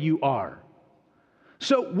the way you are.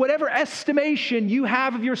 So whatever estimation you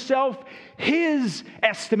have of yourself, His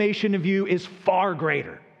estimation of you is far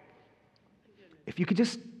greater. If you could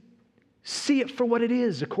just See it for what it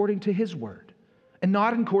is according to His Word and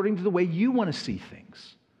not according to the way you want to see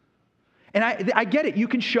things. And I get it. You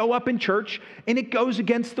can show up in church and it goes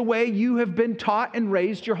against the way you have been taught and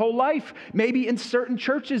raised your whole life. Maybe in certain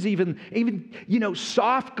churches even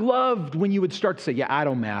soft-gloved when you would start to say, yeah, I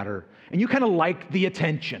don't matter. And you kind of like the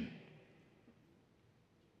attention.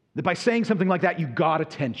 That by saying something like that, you got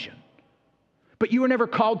attention. But you were never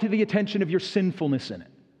called to the attention of your sinfulness in it.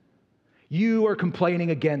 You are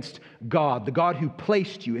complaining against God, the God who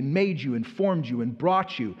placed you and made you and formed you and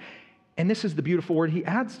brought you. And this is the beautiful word He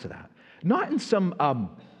adds to that. Not in some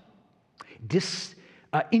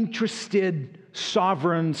disinterested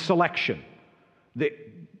sovereign selection.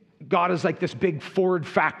 That God is like this big Ford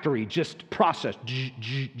factory, just process.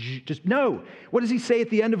 Just no. What does He say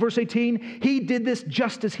at the end of verse 18? He did this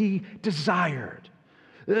just as He desired.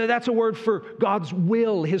 That's a word for God's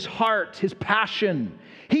will, His heart, His passion.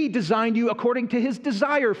 He designed you according to His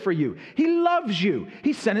desire for you. He loves you.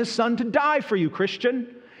 He sent His Son to die for you,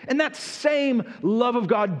 Christian. And that same love of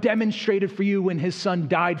God demonstrated for you when His Son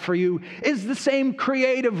died for you is the same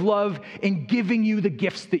creative love in giving you the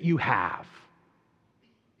gifts that you have.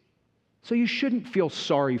 So you shouldn't feel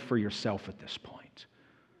sorry for yourself at this point.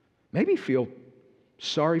 Maybe feel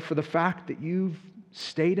sorry for the fact that you've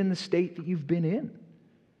stayed in the state that you've been in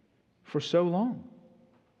for so long.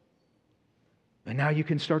 And now you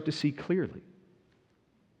can start to see clearly.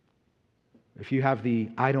 If you have the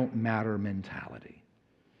I don't matter mentality.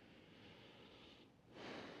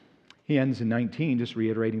 He ends in 19, just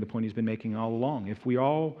reiterating the point he's been making all along. If we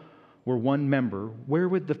all were one member, where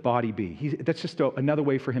would the body be? That's just another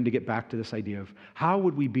way for him to get back to this idea of how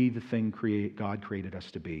would we be the thing God created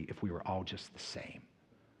us to be if we were all just the same?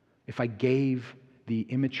 If I gave the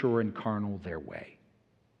immature and carnal their way.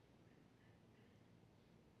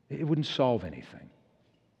 It wouldn't solve anything.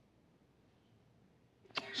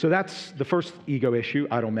 So that's the first ego issue,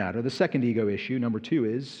 I don't matter. The second ego issue, number 2,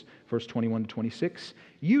 is verse 21 to 26,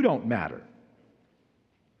 you don't matter.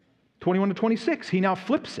 21 to 26, he now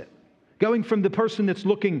flips it, going from the person that's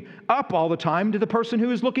looking up all the time to the person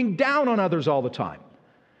who is looking down on others all the time.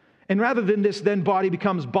 And rather than this then body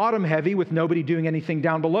becomes bottom heavy with nobody doing anything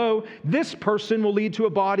down below, this person will lead to a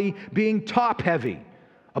body being top heavy,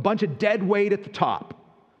 a bunch of dead weight at the top.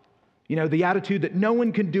 You know, the attitude that no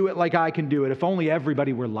one can do it like I can do it, if only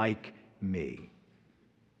everybody were like me.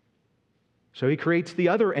 So he creates the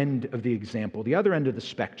other end of the example, the other end of the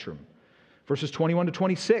spectrum. Verses 21 to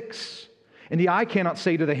 26. And the eye cannot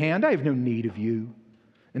say to the hand, I have no need of you.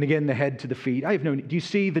 And again, the head to the feet, I have no need. Do you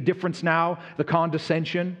see the difference now? The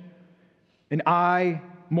condescension? An eye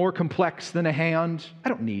more complex than a hand. I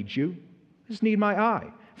don't need you. I just need my eye.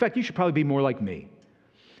 In fact, you should probably be more like me.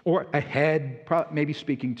 Or a head, maybe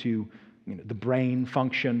speaking to the brain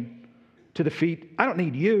function. To the feet, I don't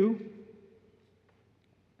need you.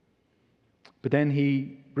 But then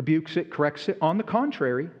he rebukes it, corrects it. On the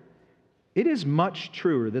contrary, it is much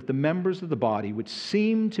truer that the members of the body which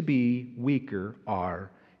seem to be weaker are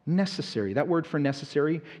necessary. That word for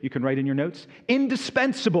necessary, you can write in your notes.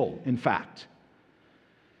 Indispensable, in fact.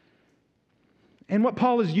 And what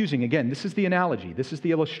Paul is using, again, this is the analogy, this is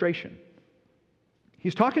the illustration.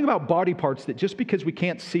 He's talking about body parts that just because we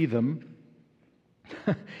can't see them,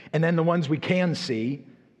 and then the ones we can see,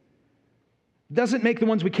 doesn't make the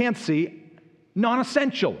ones we can't see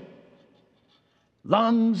non-essential.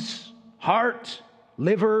 Lungs, heart,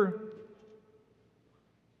 liver,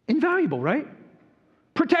 invaluable, right?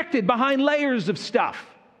 Protected behind layers of stuff.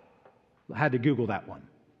 I had to Google that one.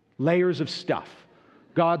 Layers of stuff.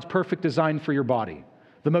 God's perfect design for your body.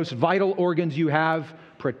 The most vital organs you have,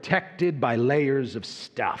 protected by layers of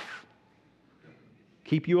stuff.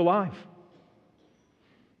 Keep you alive.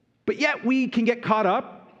 But yet we can get caught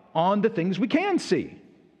up on the things we can see.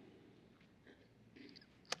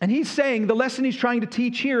 And he's saying the lesson he's trying to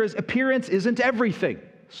teach here is appearance isn't everything.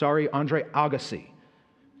 Sorry, Andre Agassi.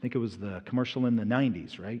 I think it was the commercial in the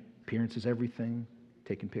 90s, right? Appearance is everything.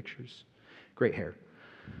 Taking pictures. Great hair.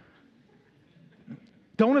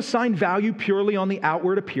 Don't assign value purely on the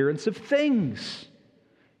outward appearance of things.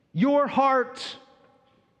 Your heart,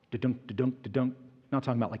 da-dunk, da-dunk, da-dunk. Not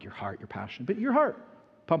talking about like your heart, your passion, but your heart,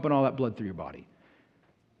 pumping all that blood through your body.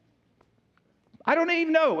 I don't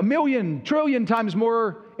even know, 1,000,000, trillion times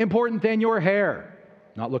more important than your hair.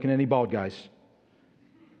 Not looking at any bald guys.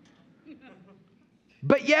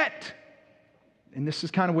 But yet, and this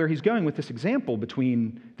is kind of where he's going with this example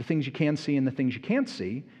between the things you can see and the things you can't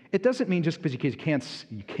see, it doesn't mean just because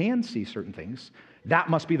you can see certain things, that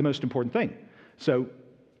must be the most important thing. So,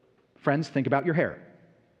 friends, think about your hair.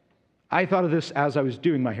 I thought of this as I was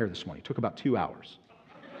doing my hair this morning. It took about 2 hours.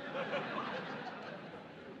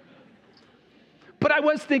 But I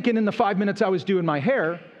was thinking in the 5 minutes I was doing my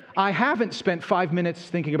hair, I haven't spent 5 minutes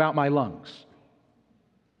thinking about my lungs.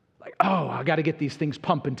 Like, oh, I got to get these things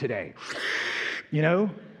pumping today. You know,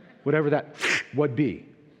 whatever that would be.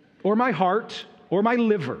 Or my heart, or my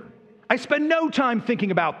liver. I spend no time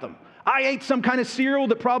thinking about them. I ate some kind of cereal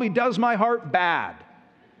that probably does my heart bad.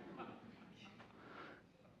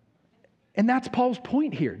 And that's Paul's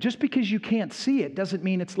point here. Just because you can't see it doesn't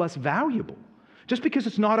mean it's less valuable. Just because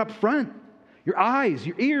it's not up front. Your eyes,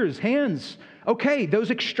 your ears, hands. Okay,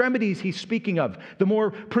 those extremities he's speaking of. The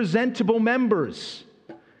more presentable members.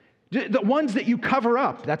 The ones that you cover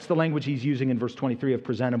up. That's the language he's using in verse 23 of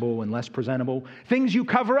presentable and less presentable. Things you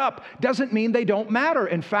cover up doesn't mean they don't matter.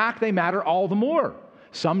 In fact, they matter all the more.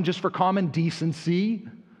 Some just for common decency,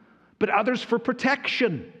 but others for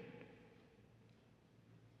protection.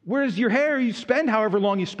 Whereas your hair, you spend however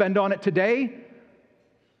long you spend on it today,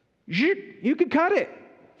 you could cut it.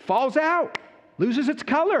 Falls out, loses its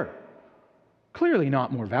color. Clearly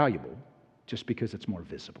not more valuable just because it's more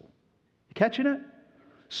visible. You catching it?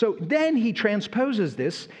 So then he transposes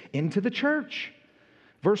this into the church.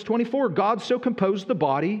 Verse 24, God so composed the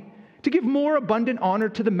body to give more abundant honor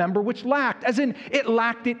to the member which lacked, as in it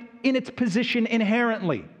lacked it in its position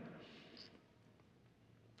inherently.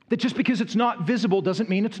 That just because it's not visible doesn't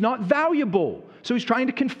mean it's not valuable. So he's trying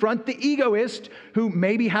to confront the egoist who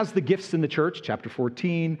maybe has the gifts in the church. Chapter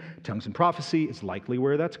 14, tongues and prophecy is likely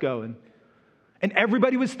where that's going. And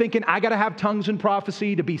everybody was thinking, I got to have tongues and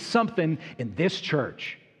prophecy to be something in this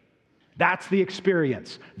church. That's the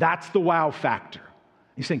experience. That's the wow factor.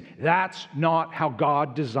 He's saying that's not how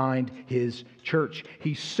God designed his church.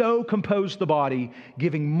 He so composed the body,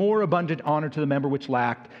 giving more abundant honor to the member which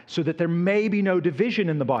lacked, so that there may be no division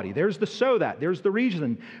in the body. There's the so that, there's the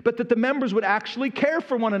reason. But that the members would actually care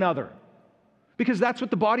for one another. Because that's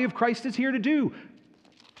what the body of Christ is here to do.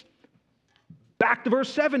 Back to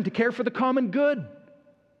verse 7, to care for the common good.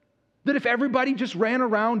 That if everybody just ran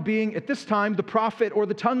around being, at this time, the prophet or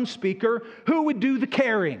the tongue speaker, who would do the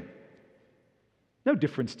caring? No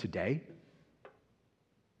difference today.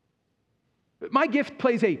 My gift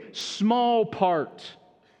plays a small part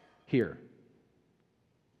here.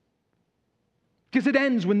 Because it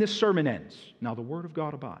ends when this sermon ends. Now the word of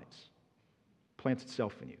God abides, plants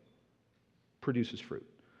itself in you, produces fruit.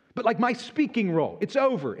 But like my speaking role, it's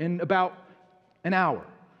over in about an hour.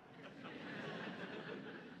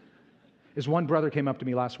 As one brother came up to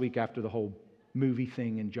me last week after the whole movie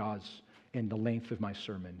thing in Jaws and the length of my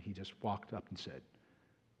sermon, he just walked up and said,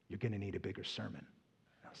 "You're going to need a bigger sermon."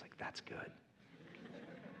 And I was like, that's good.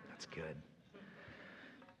 That's good.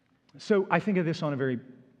 So I think of this on a very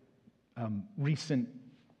recent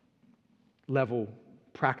level,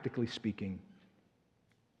 practically speaking.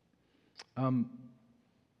 A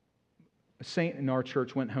saint in our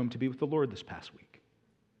church went home to be with the Lord this past week.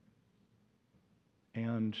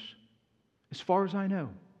 And as far as I know,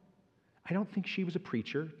 I don't think she was a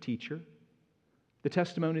preacher, teacher. The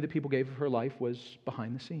testimony that people gave of her life was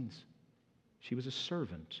behind the scenes. She was a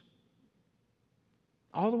servant.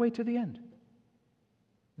 All the way to the end.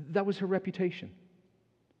 That was her reputation.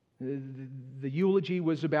 The eulogy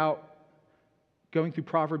was about going through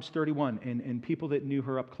Proverbs 31 and people that knew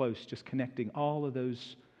her up close, just connecting all of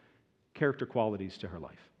those character qualities to her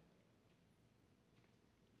life.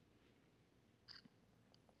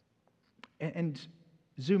 And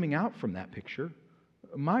zooming out from that picture,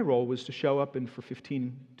 my role was to show up and for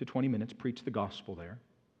 15 to 20 minutes preach the gospel there.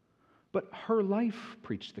 But her life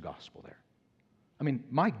preached the gospel there. I mean,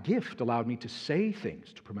 my gift allowed me to say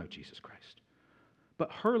things to promote Jesus Christ.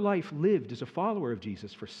 But her life lived as a follower of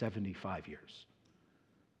Jesus for 75 years.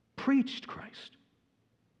 Preached Christ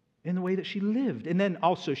in the way that she lived. And then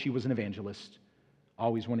also she was an evangelist,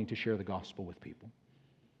 always wanting to share the gospel with people.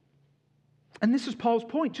 And this is Paul's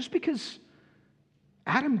point. Just because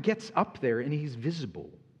Adam gets up there and he's visible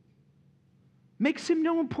makes him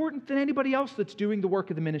no important than anybody else that's doing the work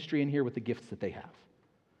of the ministry in here with the gifts that they have.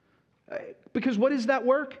 Because what is that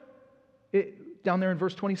work? Down there in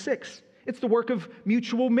verse 26. It's the work of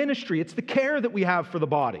mutual ministry. It's the care that we have for the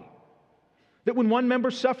body. That when one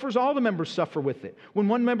member suffers, all the members suffer with it. When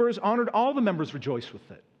one member is honored, all the members rejoice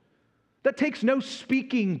with it. That takes no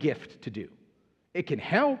speaking gift to do. It can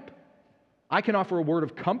help. I can offer a word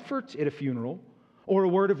of comfort at a funeral or a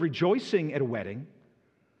word of rejoicing at a wedding.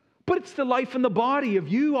 But it's the life and the body of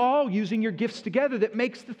you all using your gifts together that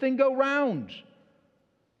makes the thing go round.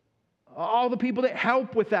 All the people that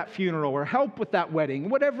help with that funeral or help with that wedding,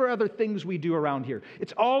 whatever other things we do around here,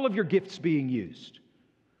 it's all of your gifts being used.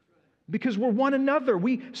 Because we're one another.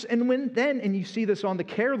 And you see this on the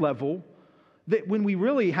care level, That when we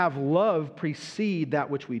really have love precede that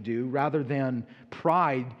which we do, rather than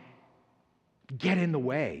pride get in the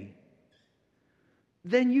way,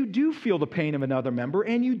 then you do feel the pain of another member,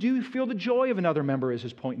 and you do feel the joy of another member, is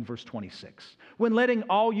his point in verse 26. When letting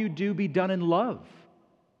all you do be done in love,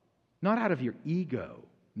 not out of your ego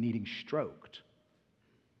needing stroked.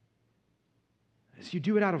 As you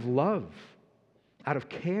do it out of love, out of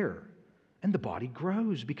care, and the body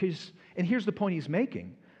grows because, and here's the point he's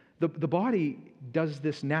making, the body does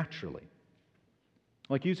this naturally.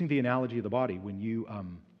 Like using the analogy of the body, when you,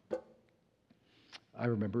 I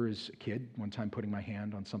remember as a kid one time putting my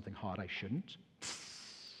hand on something hot I shouldn't.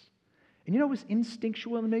 And you know what was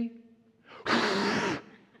instinctual in me?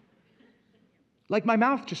 Like my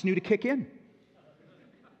mouth just knew to kick in.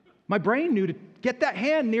 My brain knew to get that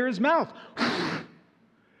hand near his mouth.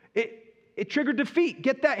 It triggered defeat.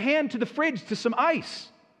 Get that hand to the fridge, to some ice.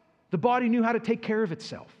 The body knew how to take care of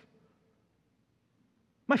itself.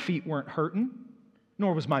 My feet weren't hurting,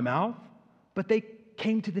 nor was my mouth, but they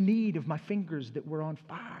came to the need of my fingers that were on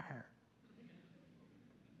fire.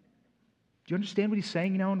 Do you understand what he's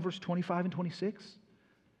saying now in verse 25 and 26?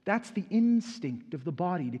 That's the instinct of the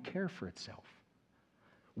body to care for itself.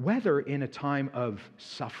 Whether in a time of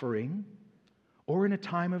suffering or in a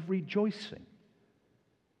time of rejoicing.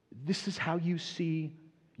 This is how you see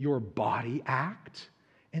your body act,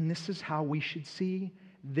 and this is how we should see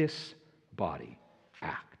this body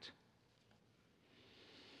act.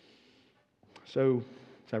 So,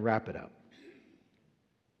 as I wrap it up,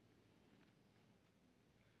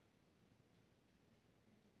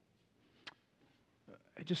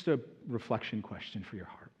 just a reflection question for your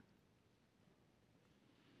heart.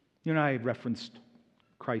 You and I referenced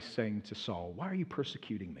Christ saying to Saul, "Why are you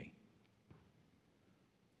persecuting me?"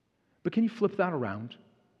 But can you flip that around?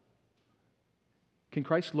 Can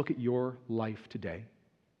Christ look at your life today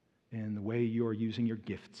and the way you're using your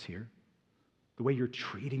gifts here, the way you're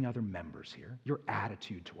treating other members here, your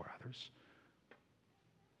attitude toward others?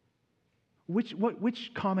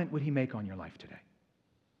 Which comment would he make on your life today?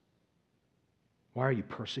 Why are you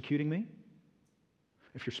persecuting me?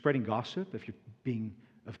 If you're spreading gossip, if you're being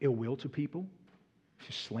of ill will to people, if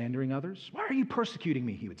you're slandering others, why are you persecuting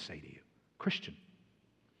me, he would say to you, Christian,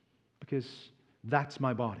 because that's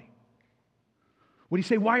my body. Would he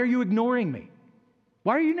say, why are you ignoring me?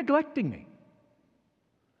 Why are you neglecting me?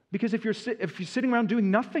 Because if you're sitting around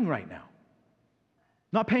doing nothing right now,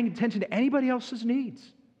 not paying attention to anybody else's needs,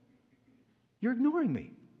 you're ignoring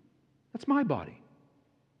me. That's my body.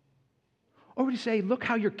 Or would he say, look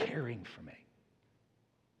how you're caring for me.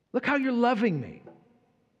 Look how you're loving me.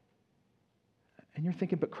 And you're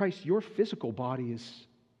thinking, but Christ, your physical body is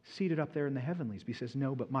seated up there in the heavenlies. But he says,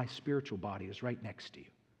 no, but my spiritual body is right next to you.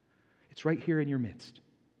 It's right here in your midst.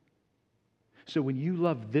 So when you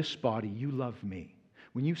love this body, you love me.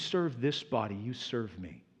 When you serve this body, you serve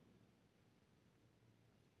me.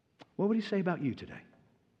 What would he say about you today?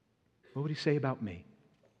 What would he say about me?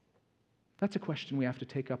 That's a question we have to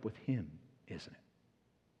take up with him, isn't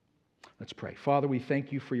it? Let's pray. Father, we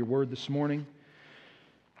thank you for your word this morning.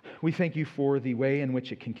 We thank you for the way in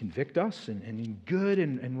which it can convict us and in good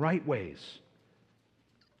and right ways.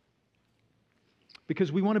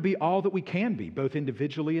 Because we want to be all that we can be, both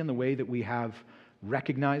individually in the way that we have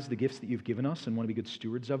recognized the gifts that you've given us and want to be good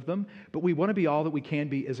stewards of them, but we want to be all that we can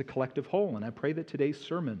be as a collective whole. And I pray that today's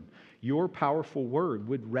sermon, your powerful word,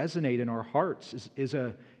 would resonate in our hearts as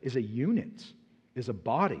a unit, as a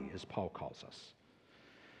body, as Paul calls us.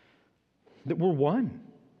 That we're one.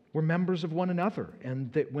 We're members of one another,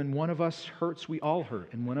 and that when one of us hurts, we all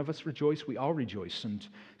hurt, and one of us rejoice, we all rejoice. And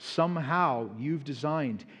somehow you've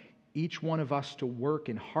designed each one of us to work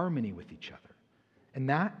in harmony with each other. And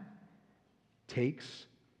that takes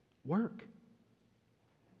work.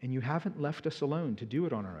 And you haven't left us alone to do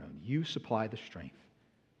it on our own. You supply the strength.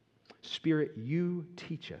 Spirit, you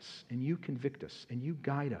teach us, and you convict us, and you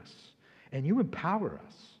guide us, and you empower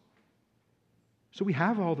us. So we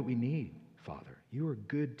have all that we need, Father. You are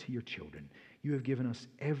good to your children. You have given us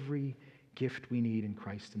every gift we need in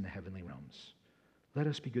Christ in the heavenly realms. Let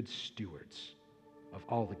us be good stewards of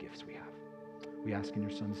all the gifts we have. We ask in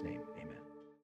your Son's name. Amen.